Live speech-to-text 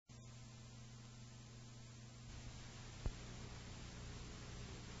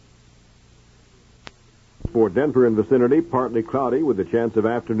For Denver and vicinity, partly cloudy with a chance of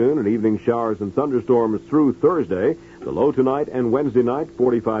afternoon and evening showers and thunderstorms through Thursday. The low tonight and Wednesday night,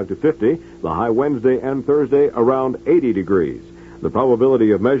 45 to 50. The high Wednesday and Thursday, around 80 degrees. The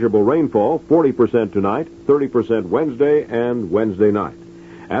probability of measurable rainfall, 40% tonight, 30% Wednesday and Wednesday night.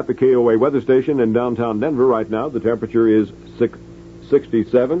 At the KOA weather station in downtown Denver right now, the temperature is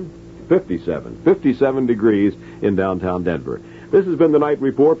 57 degrees in downtown Denver. This has been the Night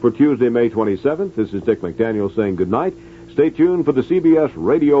Report for Tuesday, May 27th. This is Dick McDaniel saying good night. Stay tuned for the CBS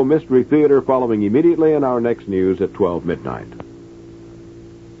Radio Mystery Theater following immediately in our next news at 12 midnight.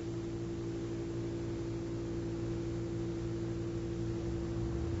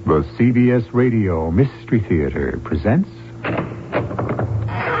 The CBS Radio Mystery Theater presents...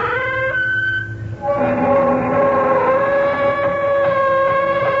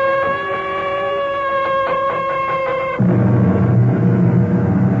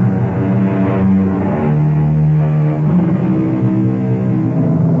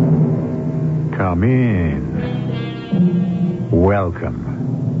 Come in.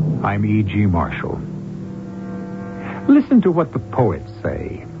 Welcome. I'm E.G. Marshall. Listen to what the poets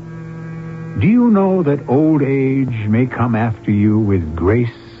say. Do you know that old age may come after you with grace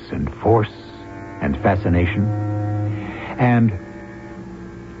and force and fascination? And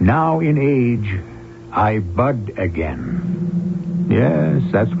now in age, I bud again. Yes,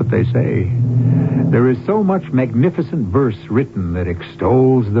 that's what they say. There is so much magnificent verse written that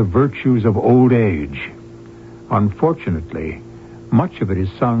extols the virtues of old age. Unfortunately, much of it is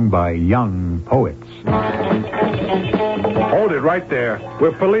sung by young poets. Hold it right there.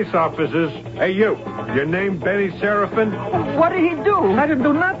 We're police officers. Hey, you. Your name Benny Seraphin? What did he do? I didn't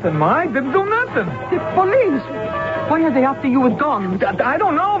do nothing, Ma. I didn't do nothing. The police. Why are they after you with guns? I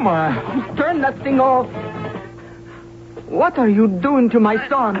don't know, Ma. Turn that thing off. What are you doing to my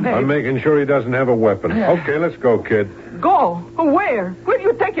son? I'm making sure he doesn't have a weapon. Okay, let's go, kid. Go? Where? Where are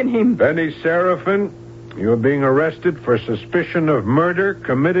you taking him? Benny Seraphin, you're being arrested for suspicion of murder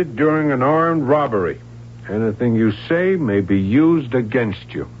committed during an armed robbery. Anything you say may be used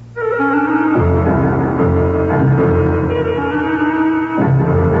against you.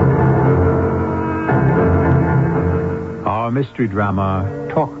 Our mystery drama,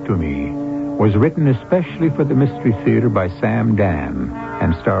 Talk to Me, was written especially for the Mystery Theater by Sam Dan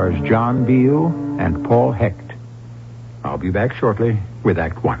and stars John Beal and Paul Hecht. I'll be back shortly with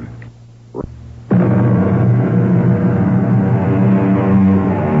Act One.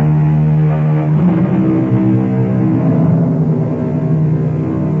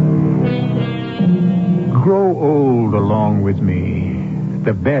 Grow old along with me.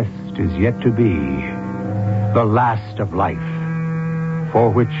 The best is yet to be. The last of life,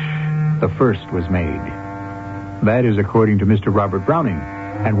 for which the first was made. That is according to Mr. Robert Browning.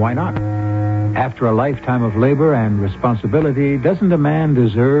 And why not? After a lifetime of labor and responsibility, doesn't a man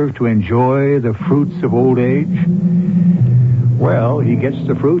deserve to enjoy the fruits of old age? Well, he gets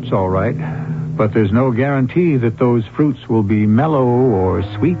the fruits all right, but there's no guarantee that those fruits will be mellow or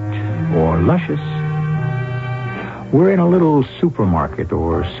sweet or luscious. We're in a little supermarket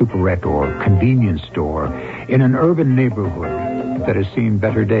or superette or convenience store in an urban neighborhood that has seen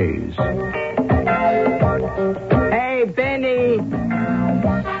better days. Hey, Benny.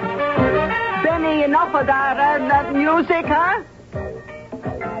 Benny, enough of that music, huh?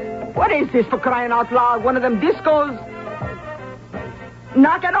 What is this, for crying out loud? One of them discos?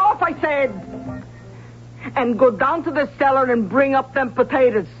 Knock it off, I said. And go down to the cellar and bring up them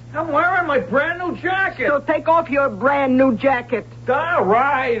potatoes. I'm wearing my brand new jacket. So take off your brand new jacket. All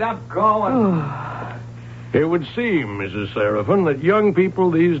right, I'm going. It would seem, Mrs. Seraphin, that young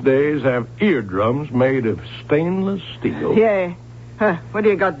people these days have eardrums made of stainless steel. Yeah. What do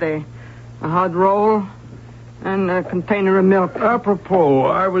you got there? A hot roll and a container of milk. Apropos,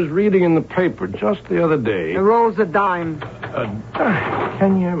 I was reading in the paper just the other day. The roll's a dime.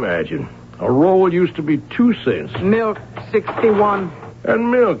 Can you imagine? A roll used to be 2 cents. Milk, 61.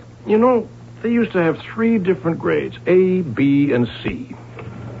 And milk, you know, they used to have 3 different grades, A, B, and C.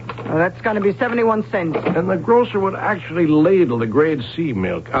 Well, that's going to be 71 cents. And the grocer would actually ladle the grade C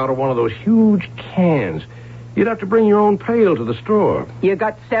milk out of one of those huge cans. You'd have to bring your own pail to the store. You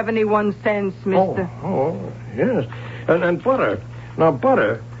got 71 cents, mister. Oh, yes. And butter. Now,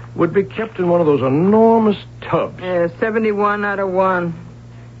 butter would be kept in one of those enormous tubs. Yeah, 71 out of 1.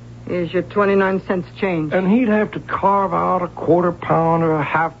 Here's your 29 cents change. And he'd have to carve out a 1/4 pound or a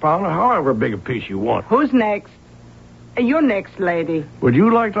 1/2 pound or however big a piece you want. Who's next? You're next, lady. Would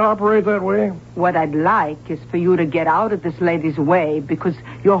you like to operate that way? What I'd like is for you to get out of this lady's way because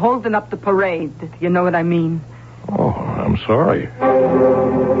you're holding up the parade. You know what I mean? Oh, I'm sorry.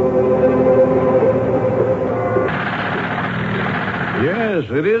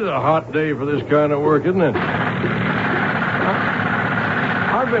 Yes, it is a hot day for this kind of work, isn't it?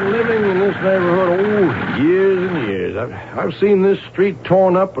 I've been living in this neighborhood, years and years. I've seen this street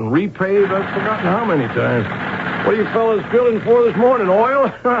torn up and repaved. I've forgotten how many times. What are you fellas drilling for this morning,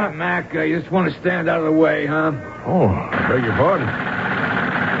 oil? Mac, you just want to stand out of the way, huh? Oh, I beg your pardon.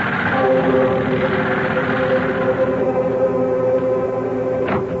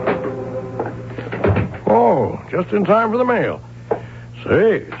 Oh, just in time for the mail.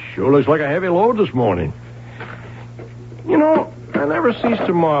 Say, it sure looks like a heavy load this morning. You know, I never cease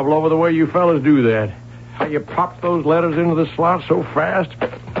to marvel over the way you fellas do that. How you pop those letters into the slot so fast.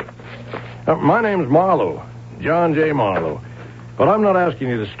 My name's Marlowe, John J. Marlowe. But I'm not asking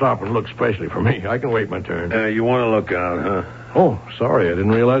you to stop and look specially for me. I can wait my turn. You want to look out, huh? Oh, sorry. I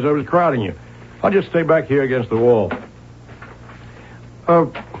didn't realize I was crowding you. I'll just stay back here against the wall.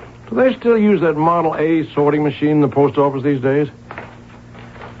 Do they still use that Model A sorting machine in the post office these days?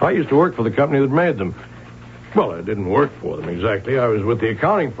 I used to work for the company that made them. Well, I didn't work for them exactly. I was with the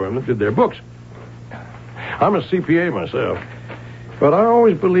accounting firm that did their books. I'm a CPA myself. But I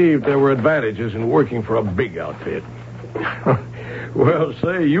always believed there were advantages in working for a big outfit. Well,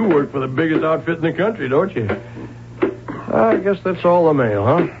 say, you work for the biggest outfit in the country, don't you? I guess that's all the mail,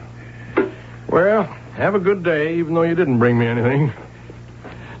 huh? Well, have a good day, even though you didn't bring me anything.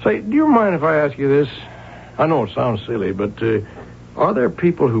 Say, do you mind if I ask you this? I know it sounds silly, but are there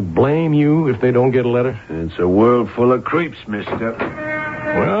people who blame you if they don't get a letter? It's a world full of creeps, mister.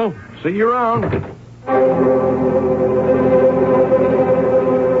 Well, see you around.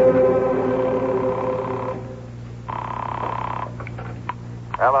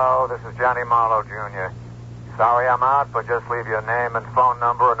 Hello, this is Johnny Marlowe, Jr. Sorry I'm out, but just leave your name and phone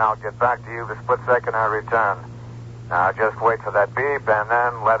number, and I'll get back to you the split second I return. Now, just wait for that beep, and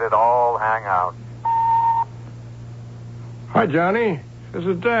then let it all hang out. Hi, Johnny. This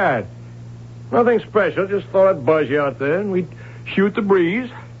is Dad. Nothing special. Just thought I'd buzz you out there, and we'd shoot the breeze.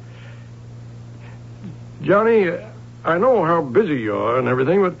 Johnny, I know how busy you are and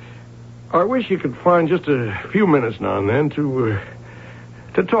everything, but I wish you could find just a few minutes now and then to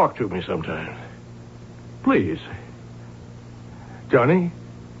talk to me sometime. Please. Johnny?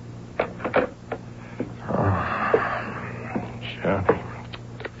 Johnny.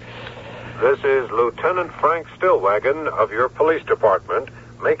 This is Lieutenant Frank Stillwagon of your police department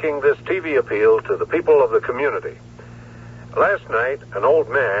making this TV appeal to the people of the community. Last night, an old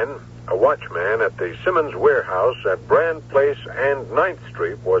man, a watchman at the Simmons Warehouse at Brand Place and 9th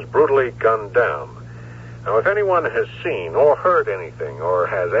Street, was brutally gunned down. Now, if anyone has seen or heard anything or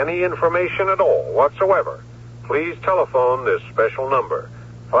has any information at all whatsoever, please telephone this special number,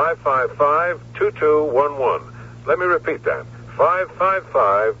 555-2211. Let me repeat that,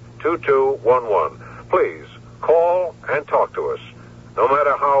 555-2211. Please call and talk to us. No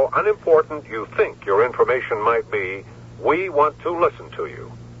matter how unimportant you think your information might be, we want to listen to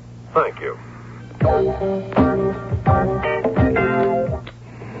you. Thank you.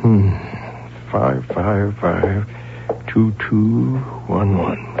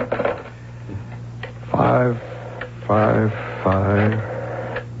 555-2211.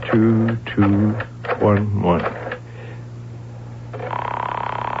 555-2211.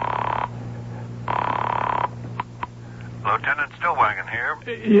 Lieutenant Stillwagon here.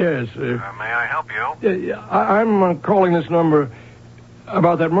 Yes. May I help you? I'm calling this number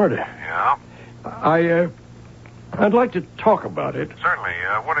about that murder. Yeah? I'd like to talk about it. Certainly.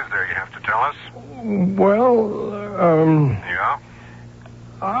 What is there you have to tell us? Well, Yeah?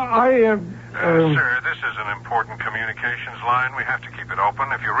 Sir, this is an important communications line. We have to keep it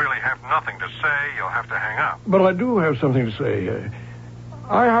open. If you really have nothing to say, you'll have to hang up. But I do have something to say.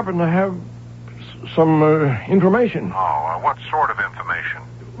 I happen to have some information. Oh, what sort of information?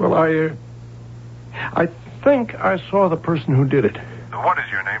 Well, I think I saw the person who did it. What is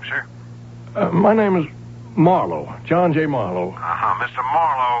your name, sir? My name is Marlowe, John J. Marlowe. Uh-huh. Mr.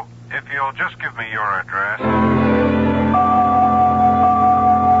 Marlowe, if you'll just give me your address.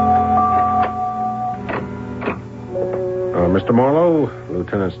 Mr. Marlowe,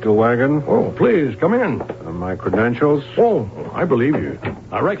 Lieutenant Stillwagon. Oh, please, come in. My credentials. Oh, I believe you.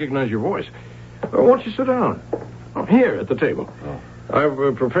 I recognize your voice. Won't you sit down? Here, at the table. Oh. I've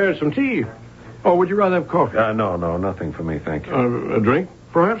prepared some tea. Oh, would you rather have coffee? No, nothing for me, thank you. A drink,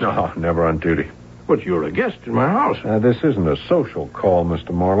 perhaps? No, never on duty. But you're a guest in my house. This isn't a social call,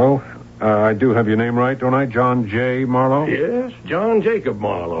 Mr. Marlowe. I do have your name right, don't I? John J. Marlowe? Yes, John Jacob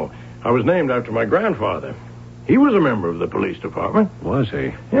Marlowe. I was named after my grandfather. He was a member of the police department. Was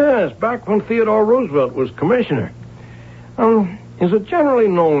he? Yes, back when Theodore Roosevelt was commissioner. Is it generally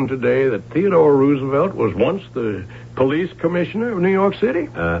known today that Theodore Roosevelt was once the police commissioner of New York City?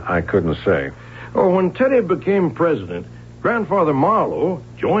 I couldn't say. Or when Teddy became president, Grandfather Marlowe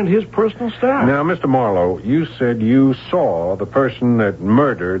joined his personal staff. Now, Mr. Marlowe, you said you saw the person that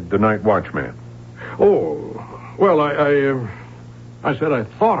murdered the night watchman. Oh, well, I said I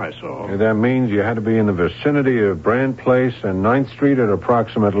thought I saw. That means you had to be in the vicinity of Brand Place and 9th Street at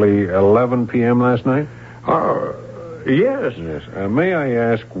approximately 11 p.m. last night? Yes. Yes. May I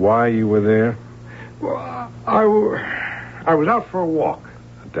ask why you were there? Well, I was out for a walk.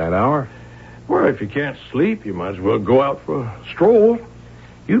 At that hour? Well, if you can't sleep, you might as well go out for a stroll.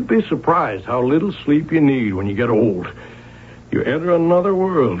 You'd be surprised how little sleep you need when you get old. You enter another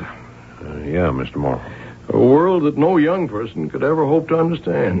world. Yeah, Mr. Marlowe. A world that no young person could ever hope to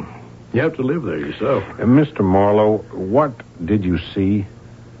understand. You have to live there yourself. Mr. Marlowe, what did you see?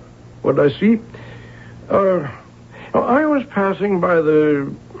 What did I see? I was passing by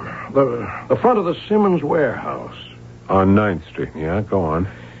the front of the Simmons warehouse. On 9th Street. Yeah, go on.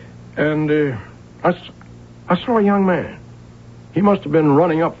 And I saw a young man. He must have been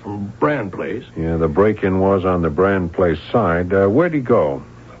running up from Brand Place. Yeah, the break-in was on the Brand Place side. Where'd he go?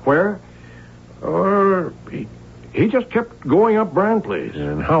 Where? He just kept going up Brand Place.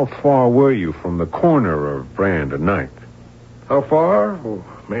 And how far were you from the corner of Brand and 9th? How far? Oh,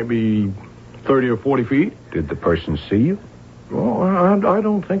 maybe 30 or 40 feet. Did the person see you? Oh, I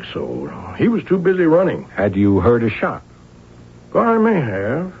don't think so. He was too busy running. Had you heard a shot? Well, I may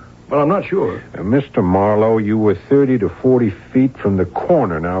have, but I'm not sure. Mr. Marlowe, you were 30 to 40 feet from the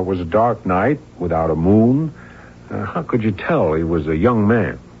corner. Now, it was a dark night without a moon. How could you tell he was a young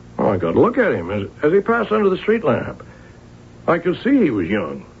man? Oh, I got to look at him as he passed under the street lamp. I could see he was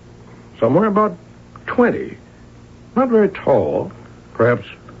young. Somewhere about 20. Not very tall. Perhaps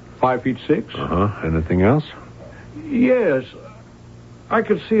 5'6". Uh-huh. Anything else? Yes. I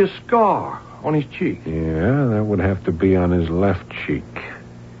could see a scar on his cheek. Yeah, that would have to be on his left cheek.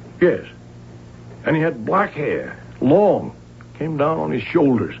 Yes. And he had black hair. Long. Came down on his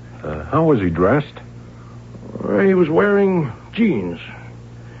shoulders. How was he dressed? He was wearing jeans.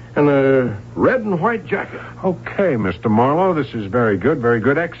 And a red and white jacket. Okay, Mr. Marlowe, this is very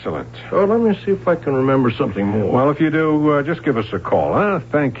good, excellent. Oh, let me see if I can remember something more. Well, if you do, just give us a call, huh?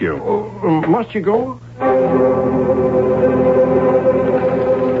 Thank you. Must you go?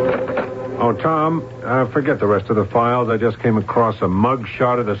 Oh, Tom, forget the rest of the files. I just came across a mug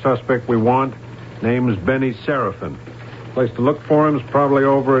shot of the suspect we want. Name's Benny Seraphin. Place to look for him is probably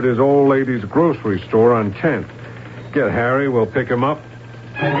over at his old lady's grocery store on 10th. Get Harry, we'll pick him up.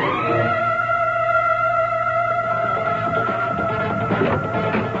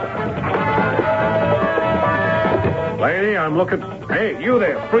 Lady, I'm looking... Hey, you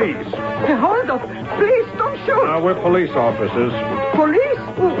there, freeze. Hold up. Please, don't shoot. We're police officers. Police?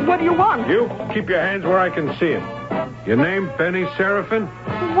 What do you want? You, keep your hands where I can see them. Your name, Benny Seraphin?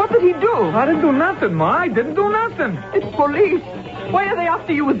 What did he do? I didn't do nothing, Ma. I didn't do nothing. It's police. Why are they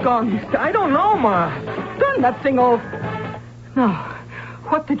after you with guns? I don't know, Ma. Turn that thing off. Now,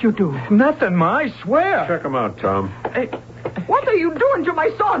 what did you do? Nothing, Ma. I swear. Check him out, Tom. Hey, what are you doing to my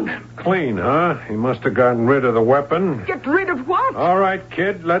son? Clean, huh? He must have gotten rid of the weapon. Get rid of what? All right,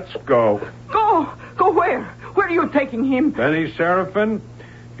 kid, let's go. Go where? Where are you taking him? Benny Seraphin,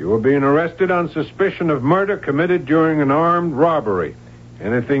 you are being arrested on suspicion of murder committed during an armed robbery.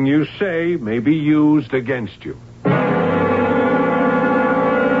 Anything you say may be used against you.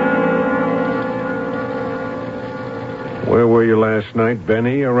 Where were you last night,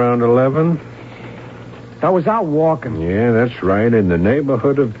 Benny? Around 11? I was out walking. Yeah, that's right. In the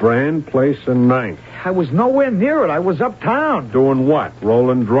neighborhood of Brand Place and 9th. I was nowhere near it. I was uptown. Doing what?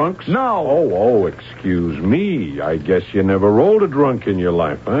 Rolling drunks? No. Oh, excuse me. I guess you never rolled a drunk in your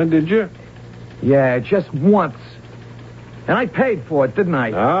life, huh? Did you? Yeah, just once. And I paid for it, didn't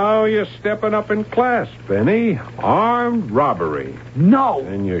I? Oh, you're stepping up in class, Benny. Armed robbery. No.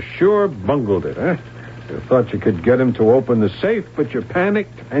 And you sure bungled it, huh? You thought you could get him to open the safe, but you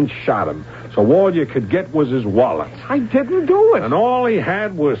panicked and shot him. So all you could get was his wallet. I didn't do it. And all he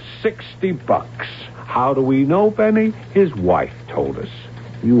had was $60. How do we know, Benny? His wife told us.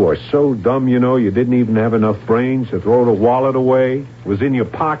 You are so dumb, you know, you didn't even have enough brains to throw the wallet away. It was in your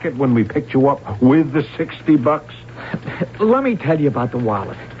pocket when we picked you up with the $60. Let me tell you about the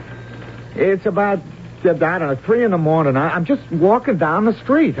wallet. It's about, I don't know, 3 in the morning. I'm just walking down the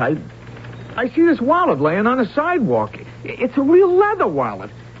street. I see this wallet laying on the sidewalk. It's a real leather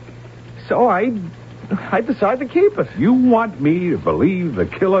wallet. So I I decided to keep it. You want me to believe the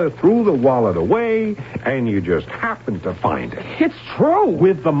killer threw the wallet away, and you just happened to find it. It's true.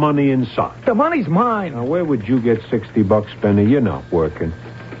 With the money inside. The money's mine. Now, where would you get $60, Benny? You're not working.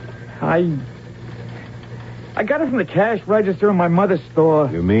 I got it from the cash register in my mother's store.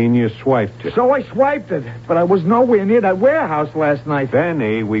 You mean you swiped it? So I swiped it, but I was nowhere near that warehouse last night.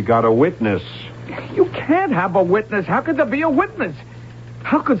 Benny, we got a witness. You can't have a witness. How could there be a witness?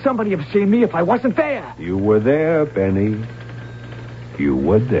 How could somebody have seen me if I wasn't there? You were there, Benny. You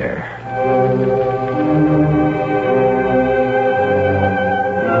were there.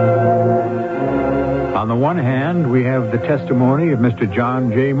 On the one hand, we have the testimony of Mr.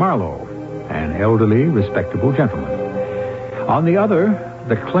 John J. Marlowe, an elderly, respectable gentleman. On the other,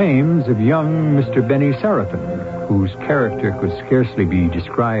 the claims of young Mr. Benny Seraphin, whose character could scarcely be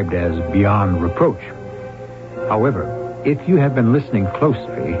described as beyond reproach. However, if you have been listening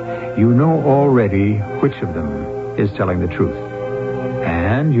closely, you know already which of them is telling the truth.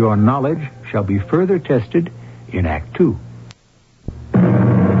 And your knowledge shall be further tested in Act 2.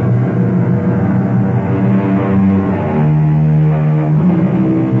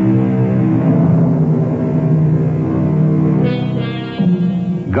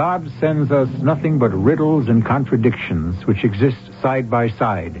 God sends us nothing but riddles and contradictions which exist side by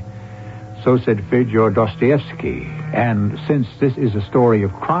side. So said Fyodor Dostoevsky. And since this is a story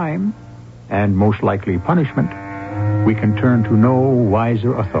of crime and most likely punishment, we can turn to no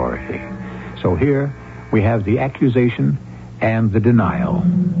wiser authority. So here we have the accusation and the denial.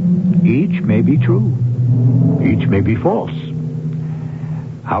 Each may be true. Each may be false.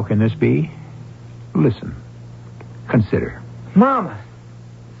 How can this be? Listen. Consider. Mama.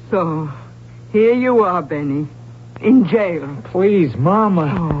 So, here you are, Benny. In jail. Please,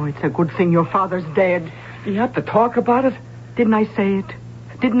 Mama. Oh, it's a good thing your father's dead. Do you have to talk about it? Didn't I say it?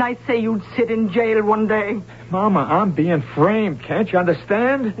 Didn't I say you'd sit in jail one day? Mama, I'm being framed. Can't you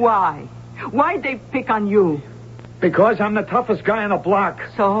understand? Why? Why'd they pick on you? Because I'm the toughest guy on the block.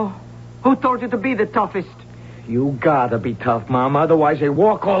 So? Who told you to be the toughest? You gotta be tough, Mama. Otherwise they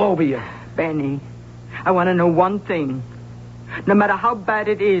walk all over you. Benny, I want to know one thing. No matter how bad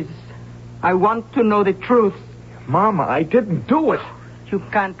it is, I want to know the truth. Mama, I didn't do it. You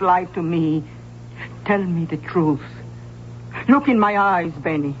can't lie to me. Tell me the truth. Look in my eyes,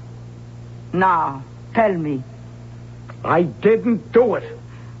 Benny. Now, tell me. I didn't do it.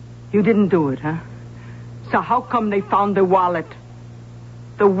 You didn't do it, huh? So how come they found the wallet?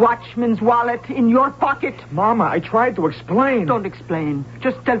 The watchman's wallet in your pocket? Mama, I tried to explain. Don't explain.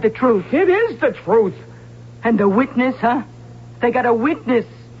 Just tell the truth. It is the truth. And the witness, huh? They got a witness.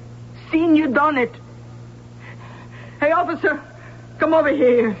 Seen you done it. Hey, officer, come over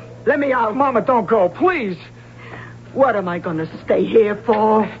here. Let me out. Mama, don't go, please. What am I going to stay here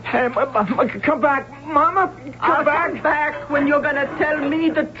for? Hey, come back. Mama, I'll come back when you're going to tell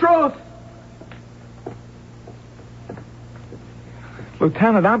me the truth.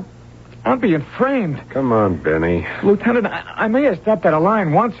 Lieutenant, I'm being framed. Come on, Benny. Lieutenant, I may have stepped out of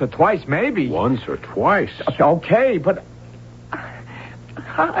line once or twice, maybe. Once or twice? Okay, but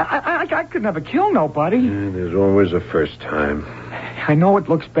I could never kill nobody. Yeah, there's always a first time. I know it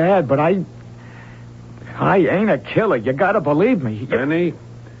looks bad, but I ain't a killer. You gotta believe me. Benny,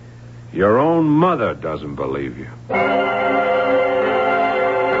 your own mother doesn't believe you.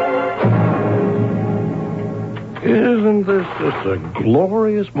 Isn't this just a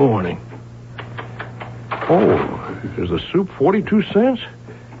glorious morning? Oh, is the soup 42 cents?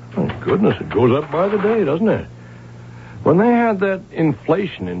 Oh, goodness, it goes up by the day, doesn't it? When they had that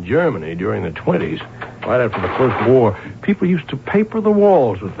inflation in Germany during the 20s, right after the First War, people used to paper the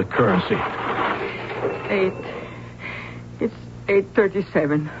walls with the currency. It's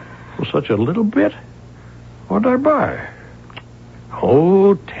 8:37. For such a little bit? What'd I buy?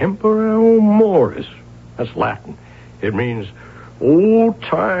 Oh, tempora moris. That's Latin. It means old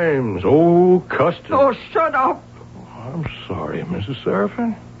times, old customs. Oh, shut up. Oh, I'm sorry, Mrs.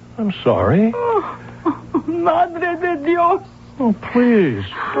 Seraphin. I'm sorry. Oh, Madre de Dios. Oh, please,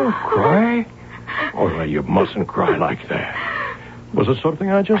 don't cry. Oh, no, you mustn't cry like that. Was it something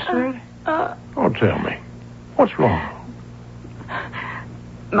I just said? Oh, tell me. What's wrong?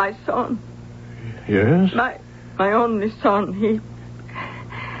 My son. Yes? My only son,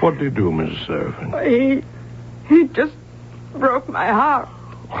 What did he do, Mrs. Seraphin? He just broke my heart.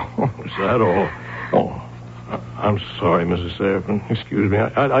 Oh, is that all? Oh, I'm sorry, Mrs. Seraphin. Excuse me.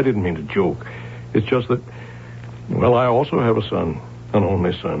 I didn't mean to joke. It's just that, well, I also have a son, an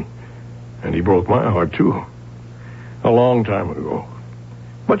only son. And he broke my heart, too. A long time ago.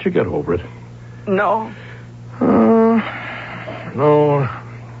 But you get over it. No. No,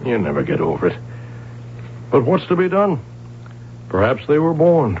 you never get over it. But what's to be done? Perhaps they were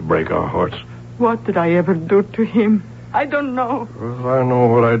born to break our hearts. What did I ever do to him? I don't know. Well, I know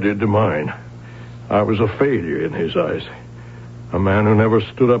what I did to mine. I was a failure in his eyes. A man who never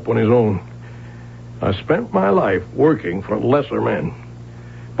stood up on his own. I spent my life working for lesser men.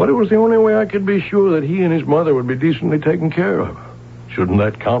 But it was the only way I could be sure that he and his mother would be decently taken care of. Shouldn't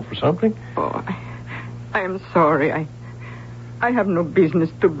that count for something? Oh, I am sorry. I have no business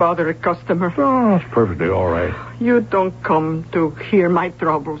to bother a customer. Oh, it's perfectly all right. You don't come to hear my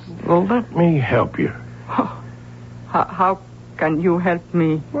troubles. Well, let me help you. Oh, how can you help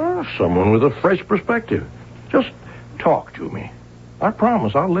me? Well, someone with a fresh perspective. Just talk to me. I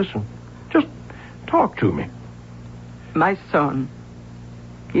promise I'll listen. Just talk to me. My son.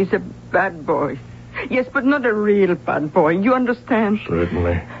 He's a bad boy. Yes, but not a real bad boy. You understand?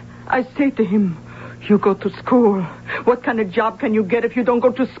 Certainly. I say to him, you go to school. What kind of job can you get if you don't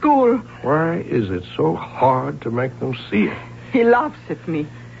go to school? Why is it so hard to make them see it? He laughs at me.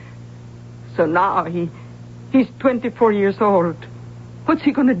 So now he's 24 years old. What's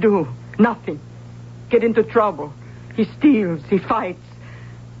he going to do? Nothing. Get into trouble. He steals. He fights.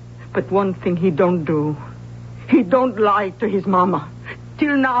 But one thing he don't do. He don't lie to his mama.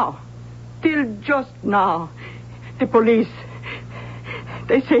 Till now. Till just now. The police,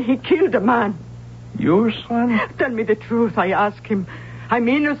 they say he killed a man. Your son? Tell me the truth, I ask him. I'm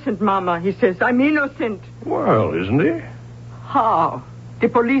innocent, Mama, he says. I'm innocent. Well, isn't he? How? The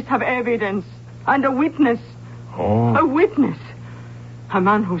police have evidence. And a witness. Oh. A witness. A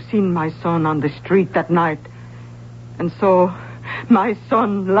man who seen my son on the street that night. And so, my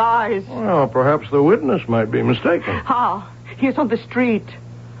son lies. Well, perhaps the witness might be mistaken. How? He's on the street.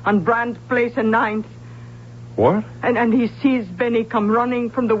 On Brand Place and 9th. What? And he sees Benny come running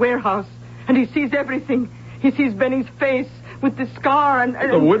from the warehouse. And he sees everything. He sees Benny's face with the scar and...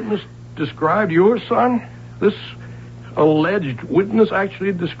 The witness described your son? This alleged witness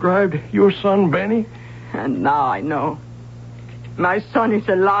actually described your son, Benny? And now I know. My son is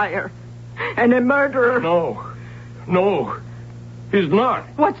a liar. And a murderer. No. He's not.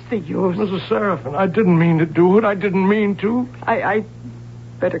 What's the use? Mrs. Seraphin, I didn't mean to do it. I didn't mean to. I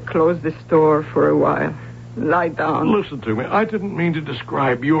better close the store for a while. Lie down. Listen to me. I didn't mean to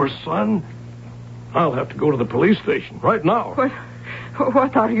describe your son. I'll have to go to the police station right now.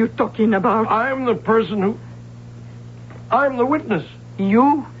 What are you talking about? I'm the person who... I'm the witness.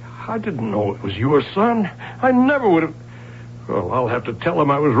 You? I didn't know it was your son. I never would have... Well, I'll have to tell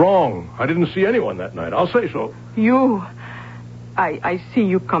him I was wrong. I didn't see anyone that night. I'll say so. You? I see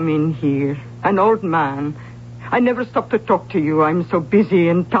you come in here. An old man. I never stop to talk to you. I'm so busy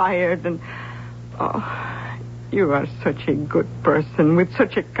and tired and... Oh, you are such a good person with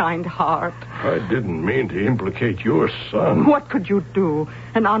such a kind heart. I didn't mean to implicate your son. What could you do?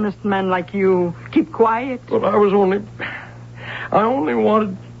 An honest man like you. Keep quiet? But I only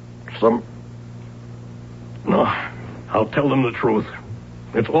wanted some... No, I'll tell them the truth.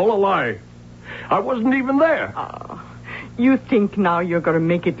 It's all a lie. I wasn't even there. You think now you're going to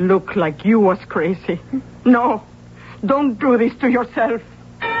make it look like you was crazy. No, don't do this to yourself.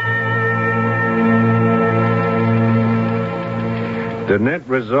 The net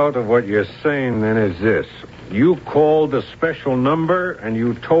result of what you're saying, then, is this. You called a special number, and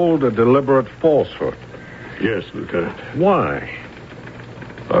you told a deliberate falsehood. Yes, Lieutenant. Why?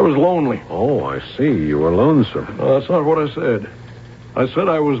 I was lonely. Oh, I see. You were lonesome. No, that's not what I said. I said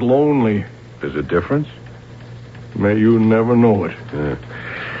I was lonely. There's a difference? May you never know it.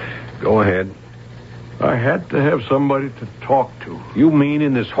 Go ahead. I had to have somebody to talk to. You mean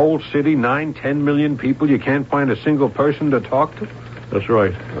in this whole city, 9-10 million people, you can't find a single person to talk to? That's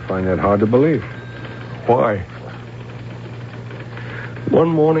right. I find that hard to believe. Why? One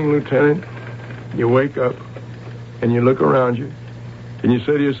morning, Lieutenant, you wake up and you look around you and you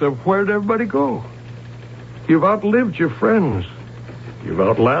say to yourself, where'd everybody go? You've outlived your friends. You've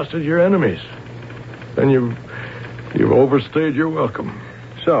outlasted your enemies. And you've overstayed your welcome.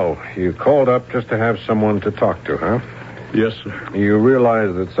 So, you called up just to have someone to talk to, huh? Yes, sir. You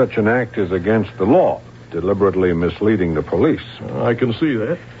realize that such an act is against the law, deliberately misleading the police. I can see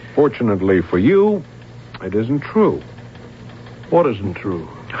that. Fortunately for you, it isn't true. What isn't true?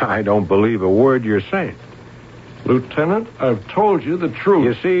 I don't believe a word you're saying. Lieutenant, I've told you the truth.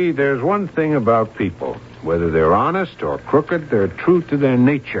 You see, there's one thing about people. Whether they're honest or crooked, they're true to their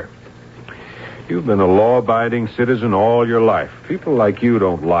nature. You've been a law-abiding citizen all your life. People like you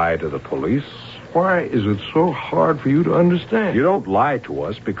don't lie to the police. Why is it so hard for you to understand? You don't lie to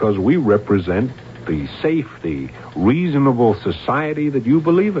us because we represent the safe, the reasonable society that you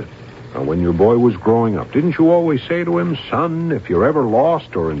believe in. Now, when your boy was growing up, didn't you always say to him, son, if you're ever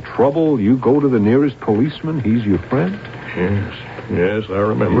lost or in trouble, you go to the nearest policeman. He's your friend? Yes, I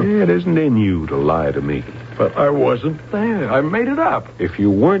remember. It isn't in you to lie to me. But I wasn't there. I made it up. If you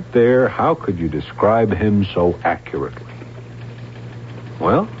weren't there, how could you describe him so accurately?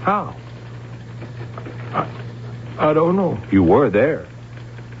 Well, how? I don't know. You were there.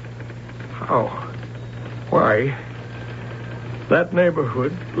 How? Why? That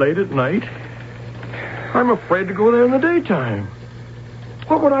neighborhood, late at night. I'm afraid to go there in the daytime.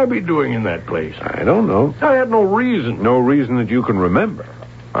 What would I be doing in that place? I don't know. I had no reason. No reason that you can remember.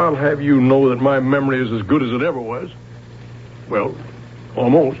 I'll have you know that my memory is as good as it ever was. Well,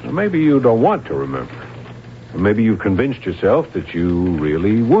 almost. Maybe you don't want to remember. Maybe you've convinced yourself that you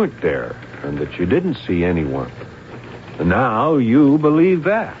really weren't there and that you didn't see anyone. And now you believe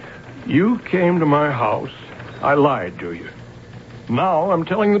that. You came to my house. I lied to you. Now I'm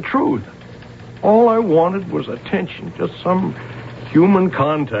telling the truth. All I wanted was attention, just some human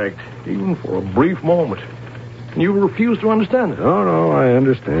contact, even for a brief moment. And you refuse to understand it. No, I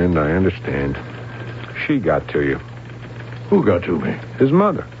understand. She got to you. Who got to me? His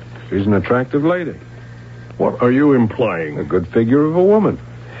mother. She's an attractive lady. What are you implying? A good figure of a woman.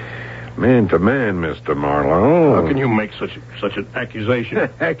 Man to man, Mr. Marlowe. How can you make such an accusation?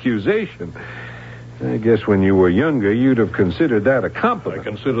 Accusation? I guess when you were younger, you'd have considered that a compliment. I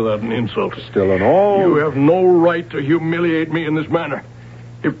consider that an insult. Still an all... You have no right to humiliate me in this manner.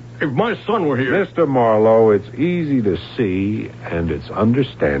 If my son were here... Mr. Marlowe, it's easy to see, and it's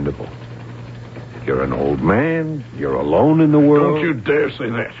understandable. You're an old man. You're alone in the world. Don't you dare say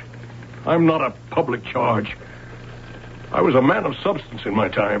that. I'm not a public charge. I was a man of substance in my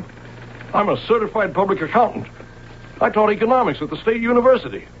time. I'm a certified public accountant. I taught economics at the State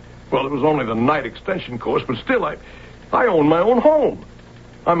University. Well, it was only the night extension course, but still, I own my own home.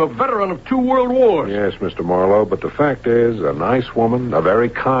 I'm a veteran of 2 world wars. Yes, Mr. Marlowe, but the fact is, a nice woman, a very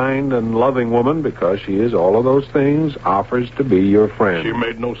kind and loving woman, because she is all of those things, offers to be your friend. She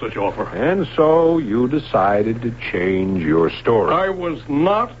made no such offer. And so you decided to change your story. I was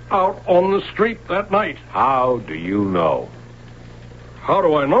not out on the street that night. How do you know? How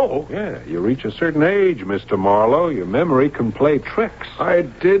do I know? Yeah, you reach a certain age, Mr. Marlowe. Your memory can play tricks. I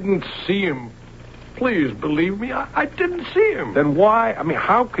didn't see him. Please believe me, I didn't see him. Then why? I mean,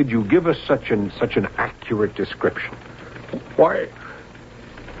 how could you give us such an accurate description? Why?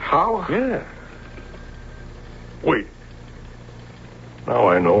 How? Yeah. Wait. Now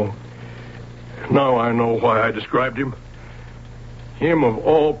I know. Now I know why I described him. Him of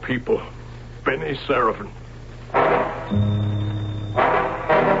all people, Benny Seraphin.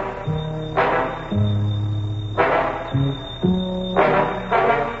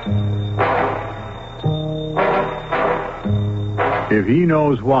 If he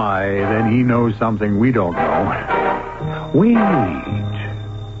knows why, then he knows something we don't know. Wait.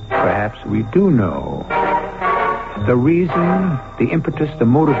 Perhaps we do know. The reason, the impetus, the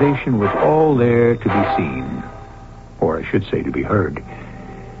motivation was all there to be seen. Or I should say to be heard.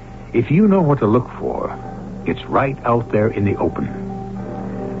 If you know what to look for, it's right out there in the open.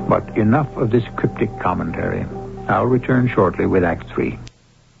 But enough of this cryptic commentary. I'll return shortly with Act 3.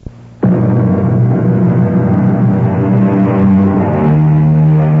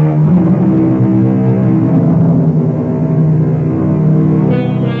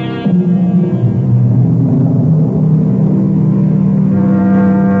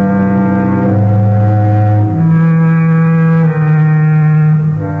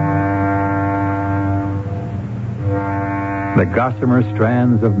 The gossamer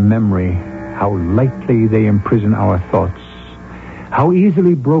strands of memory, how lightly they imprison our thoughts, how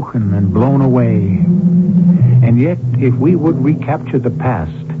easily broken and blown away. And yet, if we would recapture the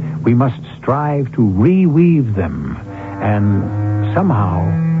past, we must strive to reweave them and somehow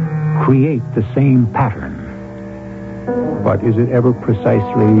create the same pattern. But is it ever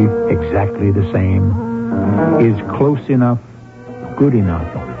precisely exactly the same? Is close enough good enough?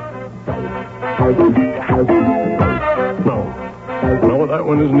 No, that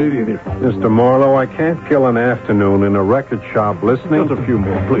one isn't it either. Mr. Marlowe, I can't kill an afternoon in a record shop listening. Just a few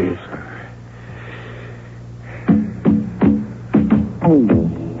more, please.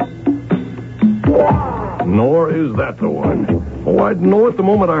 Nor is that the one. Oh, I'd know it the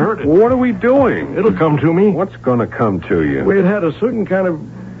moment I heard it. What are we doing? It'll come to me. What's going to come to you? Well, it had a certain kind of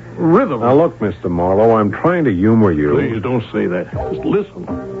rhythm. Now, look, Mr. Marlowe, I'm trying to humor you. Please don't say that. Just listen.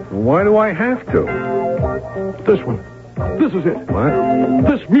 Why do I have to? This one. This is it. What?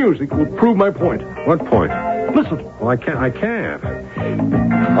 This music will prove my point. What point? Listen. Well, I can't.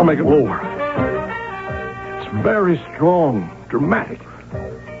 I'll make it lower. It's very strong, dramatic.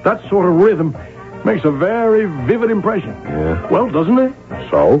 That sort of rhythm makes a very vivid impression. Yeah. Well, doesn't it?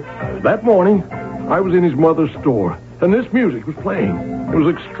 So? That morning, I was in his mother's store, and this music was playing. It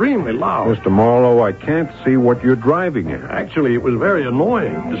was extremely loud. Mr. Marlowe, I can't see what you're driving at. Actually, it was very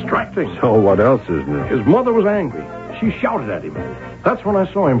annoying, distracting. So what else is new? His mother was angry. She shouted at him. That's when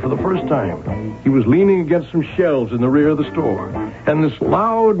I saw him for the first time. He was leaning against some shelves in the rear of the store, and this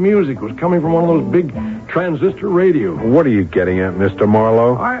loud music was coming from one of those big transistor radios. What are you getting at, Mr.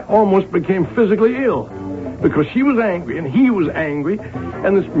 Marlowe? I almost became physically ill because she was angry and he was angry,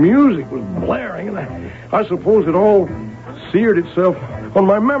 and this music was blaring, and I suppose it all seared itself on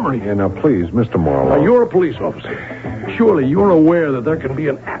my memory. Yeah, now, please, Mr. Marlowe. Now, you're a police officer. Surely you're aware that there can be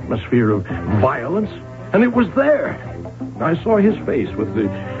an atmosphere of violence, and it was there. I saw his face with this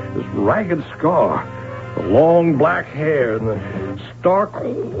ragged scar, the long black hair, and the stark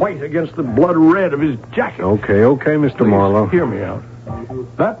white against the blood red of his jacket. Okay, Mr. Please, Marlowe. hear me out.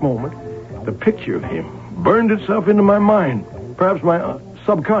 That moment, the picture of him burned itself into my mind, perhaps my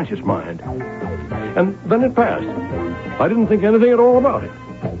subconscious mind. And then it passed. I didn't think anything at all about it.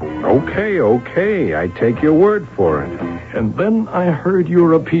 Okay. I take your word for it. And then I heard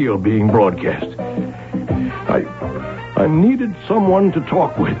your appeal being broadcast. I needed someone to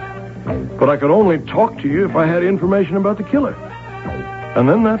talk with, but I could only talk to you if I had information about the killer. And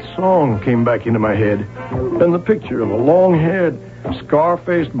then that song came back into my head, and the picture of a long-haired,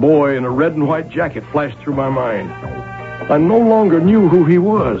 scar-faced boy in a red and white jacket flashed through my mind. I no longer knew who he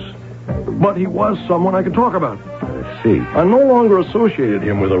was, but he was someone I could talk about. I see. I no longer associated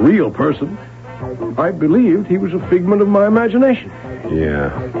him with a real person. I believed he was a figment of my imagination.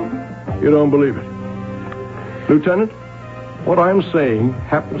 Yeah. You don't believe it? Lieutenant, what I'm saying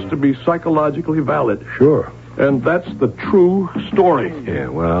happens to be psychologically valid. Sure. And that's the true story. Yeah,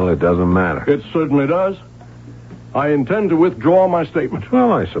 well, it doesn't matter. It certainly does. I intend to withdraw my statement.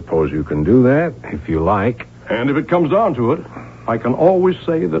 Well, I suppose you can do that, if you like. And if it comes down to it, I can always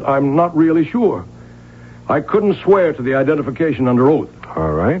say that I'm not really sure. I couldn't swear to the identification under oath.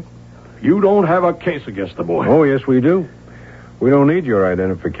 All right. You don't have a case against the boy. Oh, yes, we do. We don't need your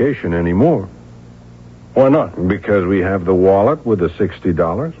identification anymore. Why not? Because we have the wallet with the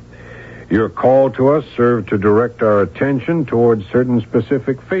 $60. Your call to us served to direct our attention towards certain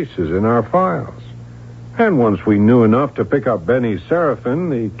specific faces in our files. And once we knew enough to pick up Benny Seraphin,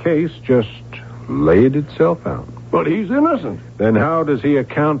 the case just laid itself out. But he's innocent. Then how does he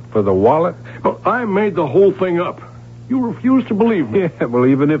account for the wallet? But I made the whole thing up. You refuse to believe me. Yeah, well,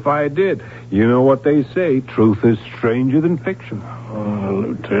 even if I did, you know what they say, truth is stranger than fiction. Oh,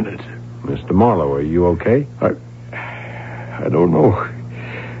 Lieutenant. Mr. Marlowe, are you okay? I don't know.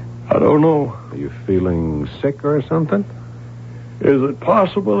 I don't know. Are you feeling sick or something? Is it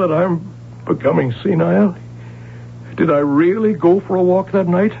possible that I'm becoming senile? Did I really go for a walk that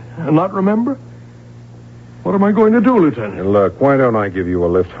night and not remember? What am I going to do, Lieutenant? Look, why don't I give you a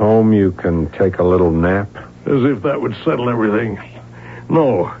lift home? You can take a little nap. As if that would settle everything.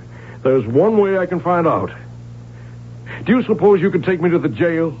 No. There's one way I can find out. Do you suppose you could take me to the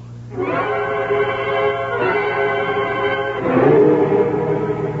jail?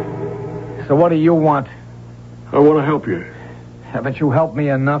 So what do you want? I want to help you. Haven't you helped me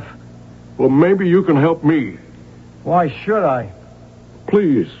enough? Well, maybe you can help me. Why should I?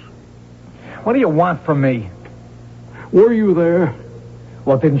 Please. What do you want from me? Were you there?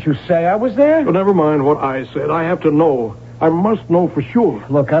 Well, didn't you say I was there? But never mind what I said. I have to know. I must know for sure.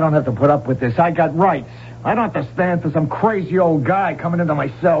 Look, I don't have to put up with this. I got rights. I don't have to stand for some crazy old guy coming into my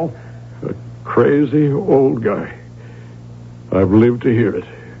cell. A crazy old guy. I've lived to hear it.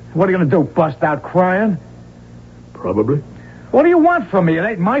 What are you going to do, bust out crying? Probably. What do you want from me? It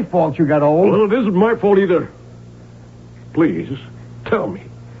ain't my fault you got old. Well, it isn't my fault either. Please, tell me.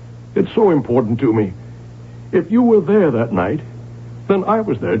 It's so important to me. If you were there that night, then I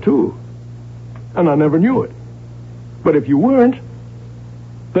was there too. And I never knew it. But if you weren't,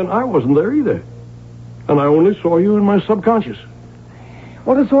 then I wasn't there either. And I only saw you in my subconscious.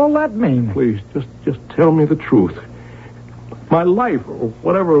 What does all that mean? Please, just tell me the truth. My life, or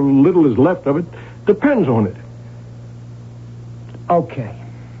whatever little is left of it, depends on it. Okay.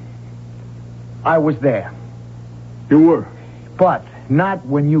 I was there. You were? But not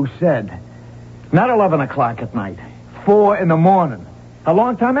when you said. Not 11 o'clock at night. 4 in the morning. A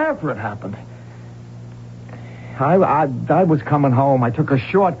long time after it happened. I was coming home. I took a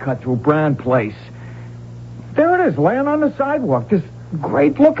shortcut through Brand Place. There it is, laying on the sidewalk. This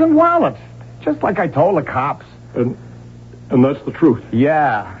great-looking wallet. Just like I told the cops. And that's the truth?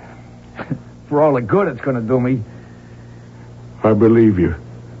 Yeah. For all the good it's going to do me. I believe you.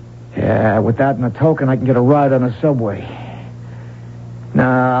 Yeah, with that and a token, I can get a ride on the subway.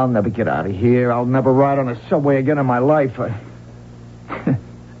 Nah, I'll never get out of here. I'll never ride on a subway again in my life.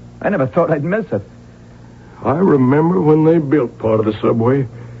 I never thought I'd miss it. I remember when they built part of the subway.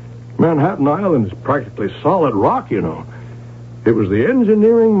 Manhattan Island is practically solid rock, you know. It was the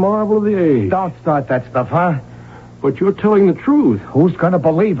engineering marvel of the age. Don't start that stuff, huh? But you're telling the truth. Who's going to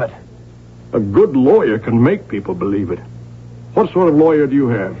believe it? A good lawyer can make people believe it. What sort of lawyer do you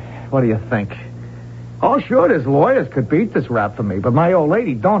have? What do you think? Oh, sure, there's lawyers could beat this rap for me, but my old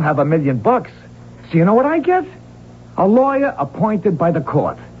lady don't have $1 million. So you know what I get? A lawyer appointed by the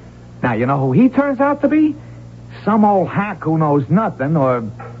court. Now, you know who he turns out to be? Some old hack who knows nothing, or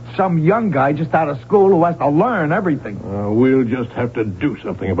some young guy just out of school who has to learn everything. We'll just have to do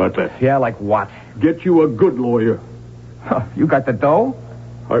something about that. Yeah, like what? Get you a good lawyer. You got the dough?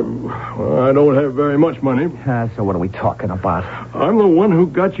 I don't have very much money. So what are we talking about? I'm the one who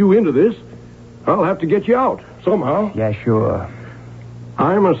got you into this. I'll have to get you out, somehow. Yeah, sure.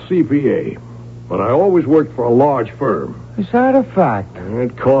 I'm a CPA, but I always worked for a large firm. Is that a fact?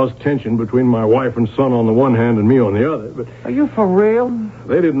 It caused tension between my wife and son on the one hand and me on the other, but... Are you for real?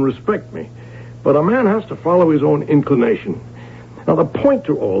 They didn't respect me. But a man has to follow his own inclination. Now, the point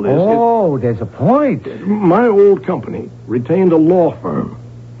to all this is... there's a point. My old company retained a law firm,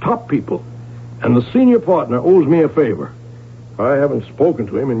 top people, and the senior partner owes me a favor. I haven't spoken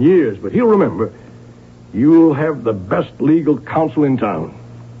to him in years, but he'll remember. You'll have the best legal counsel in town.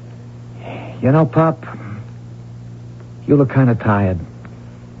 You know, Pop, you look kind of tired.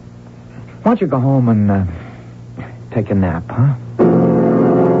 Why don't you go home and take a nap, huh?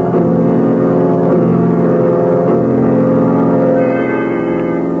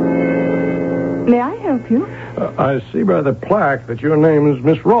 May I help you? I see by the plaque that your name is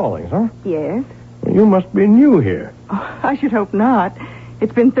Miss Rawlings, huh? Yes. Well, you must be new here. Oh, I should hope not.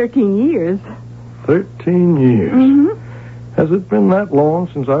 It's been 13 years. 13 years? Mm-hmm. Has it been that long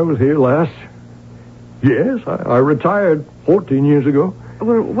since I was here last? Yes, I retired 14 years ago.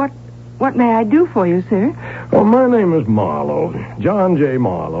 Well, what may I do for you, sir? Oh, my name is Marlowe. John J.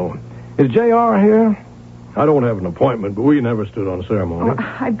 Marlowe. Is J.R. here? I don't have an appointment, but we never stood on ceremony.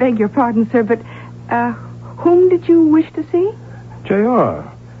 Oh, I beg your pardon, sir, but whom did you wish to see? J.R.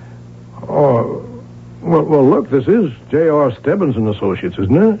 Oh, well, look, this is J.R. Stebbins and Associates,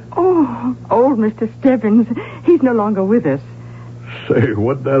 isn't it? Oh, old Mr. Stebbins. He's no longer with us. Say,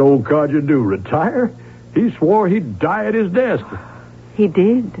 what'd that old codger do, retire? He swore he'd die at his desk. He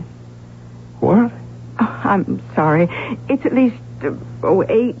did. What? Oh, I'm sorry. It's at least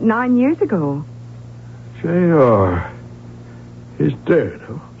 8, 9 years ago. J.R. He's dead,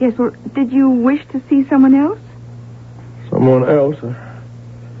 huh? Yes, well, did you wish to see someone else? Someone else?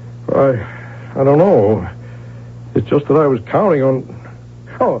 I don't know. It's just that I was counting on...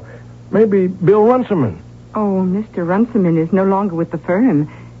 Oh, maybe Bill Runciman. Oh, Mr. Runciman is no longer with the firm.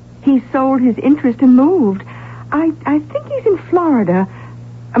 He sold his interest and moved. I think he's in Florida.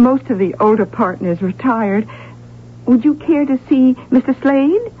 Most of the older partners retired. Would you care to see Mr.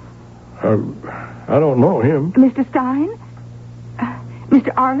 Slade? I don't know him. Mr. Stein?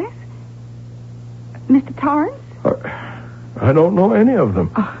 Mr. Arliss? Mr. Torrance? I don't know any of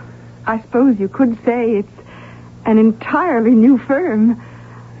them. I suppose you could say it's an entirely new firm.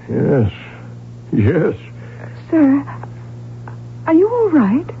 Yes. Sir, are you all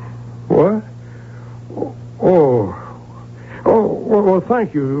right? What? Well,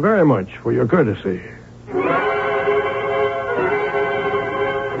 thank you very much for your courtesy.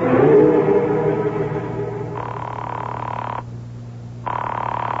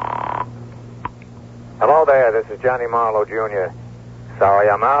 Hello there, this is Johnny Marlowe, Jr. Sorry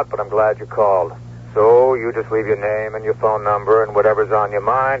I'm out, but I'm glad you called. So you just leave your name and your phone number and whatever's on your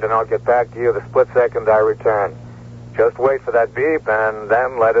mind, and I'll get back to you the split second I return. Just wait for that beep and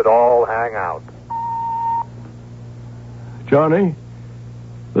then let it all hang out. Johnny,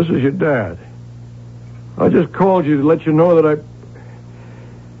 this is your dad. I just called you to let you know that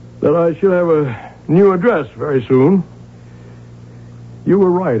I should have a new address very soon. You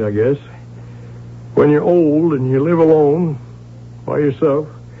were right, I guess. When you're old and you live alone by yourself,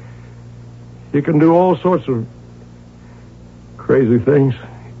 you can do all sorts of crazy things.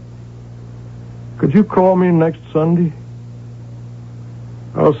 Could you call me next Sunday?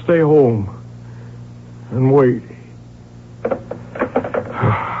 I'll stay home and wait.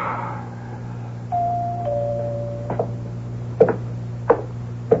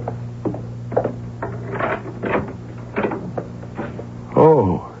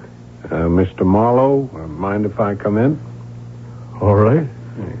 Mr. Marlowe, mind if I come in? All right.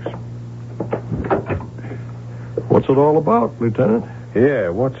 Thanks. What's it all about, Lieutenant? Yeah,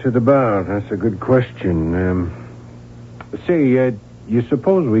 what's it about? That's a good question. You You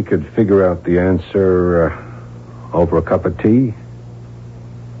suppose we could figure out the answer over a cup of tea?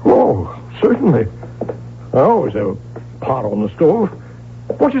 Oh, certainly. I always have a pot on the stove.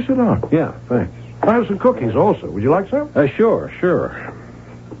 Won't you sit down? Yeah, thanks. I have some cookies also. Would you like some? Sure.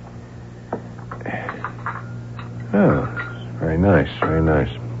 Oh, very nice, very nice.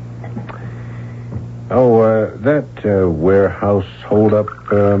 Oh, that warehouse holdup,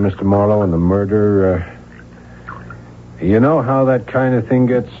 Mr. Marlowe, and the murder, you know how that kind of thing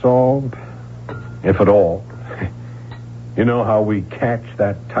gets solved? If at all. You know how we catch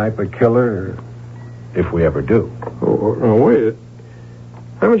that type of killer? If we ever do. Oh, no, wait.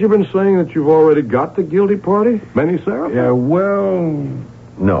 Haven't you been saying that you've already got the guilty party? Benny Seraphin? Yeah, well,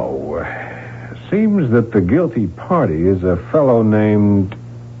 no. Seems that the guilty party is a fellow named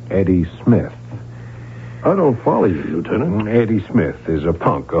Eddie Smith. I don't follow you, Lieutenant. Eddie Smith is a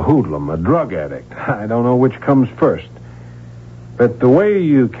punk, a hoodlum, a drug addict. I don't know which comes first. But the way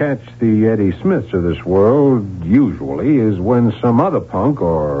you catch the Eddie Smiths of this world, usually, is when some other punk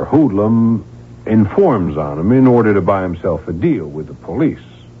or hoodlum informs on him in order to buy himself a deal with the police.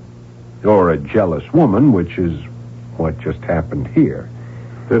 Or a jealous woman, which is what just happened here.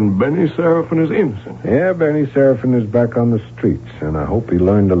 Then Benny Seraphin is innocent. Yeah, Benny Seraphin is back on the streets, and I hope he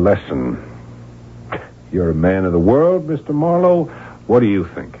learned a lesson. You're a man of the world, Mr. Marlowe. What do you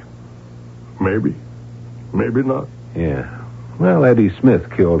think? Maybe. Maybe not. Yeah. Well, Eddie Smith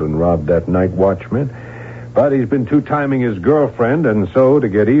killed and robbed that night watchman. But he's been two-timing his girlfriend, and so, to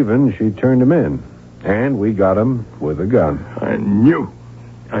get even, she turned him in. And we got him with a gun. I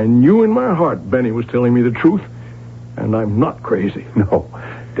knew in my heart Benny was telling me the truth, and I'm not crazy. No,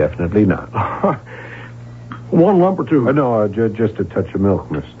 definitely not. One lump or two? No, just a touch of milk,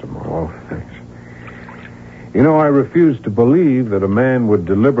 Mr. Marlowe. Thanks. You know, I refuse to believe that a man would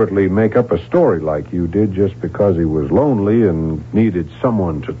deliberately make up a story like you did just because he was lonely and needed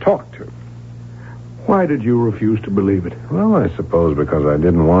someone to talk to. Why did you refuse to believe it? Well, I suppose because I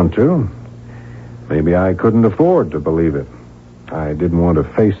didn't want to. Maybe I couldn't afford to believe it. I didn't want to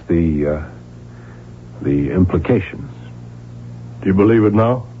face the implications. Do you believe it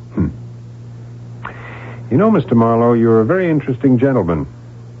now? You know, Mr. Marlowe, you're a very interesting gentleman.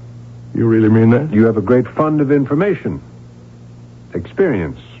 You really mean that? You have a great fund of information.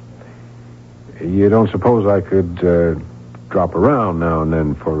 Experience. You don't suppose I could drop around now and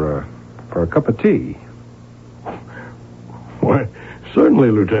then for a cup of tea? Why,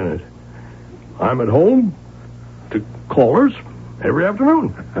 certainly, Lieutenant. I'm at home to callers every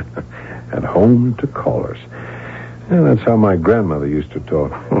afternoon. At home to callers. Yeah, that's how my grandmother used to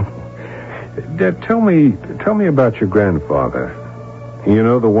talk. Tell me about your grandfather. You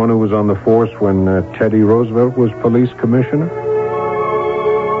know, the one who was on the force when Teddy Roosevelt was police commissioner?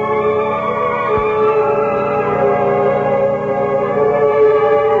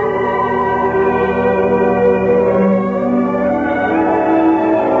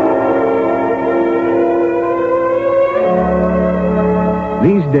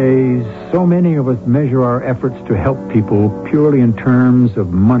 These days, so many of us measure our efforts to help people purely in terms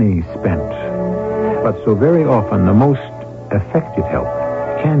of money spent. But so very often, the most effective help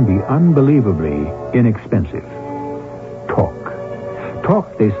can be unbelievably inexpensive. Talk.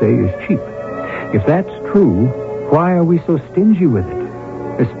 Talk, they say, is cheap. If that's true, why are we so stingy with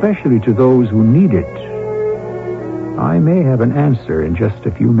it? Especially to those who need it. I may have an answer in just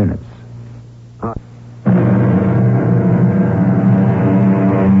a few minutes.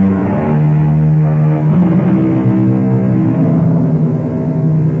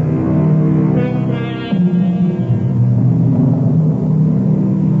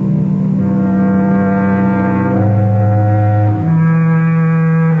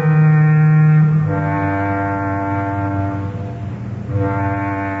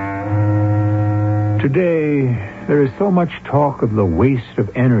 Today, there is so much talk of the waste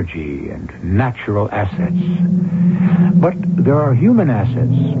of energy and natural assets. But there are human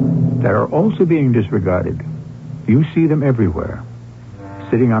assets that are also being disregarded. You see them everywhere.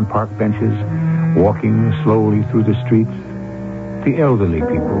 Sitting on park benches, walking slowly through the streets. The elderly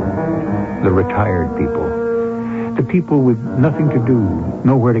people, the retired people, the people with nothing to do,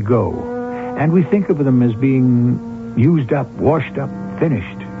 nowhere to go. And we think of them as being used up, washed up,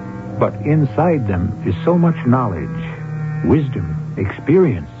 finished. But inside them is so much knowledge, wisdom,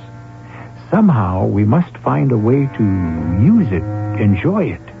 experience. Somehow we must find a way to use it, enjoy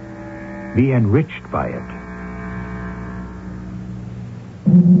it, be enriched by it.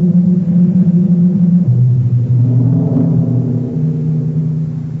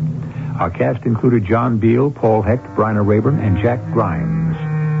 Our cast included John Beal, Paul Hecht, Bryna Rayburn, and Jack Grimes.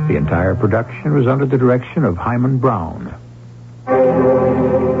 The entire production was under the direction of Hyman Brown.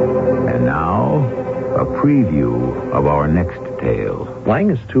 preview of our next tale.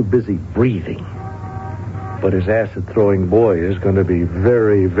 Lang is too busy breathing. But his acid-throwing boy is going to be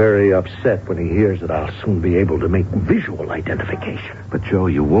very, very upset when he hears that I'll soon be able to make visual identification. But, Joe,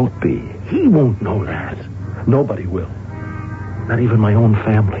 you won't be. He won't know that. Nobody will. Not even my own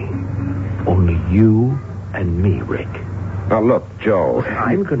family. Only you and me, Rick. Now, look, Joe.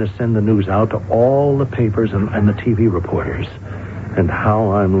 I'm going to send the news out to all the papers and the TV reporters. And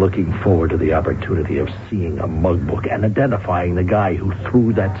how I'm looking forward to the opportunity of seeing a mug book and identifying the guy who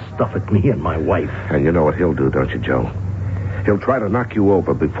threw that stuff at me and my wife. And you know what he'll do, don't you, Joe? He'll try to knock you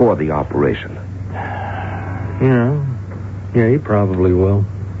over before the operation. Yeah, he probably will.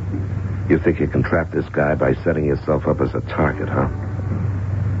 You think you can trap this guy by setting yourself up as a target, huh?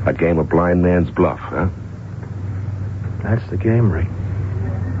 A game of blind man's bluff, huh? That's the game, Rick.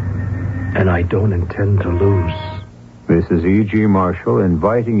 And I don't intend to lose. This is E.G. Marshall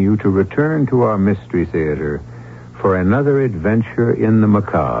inviting you to return to our Mystery Theater for another adventure in the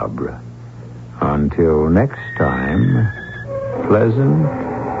macabre. Until next time, pleasant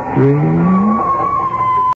dreams.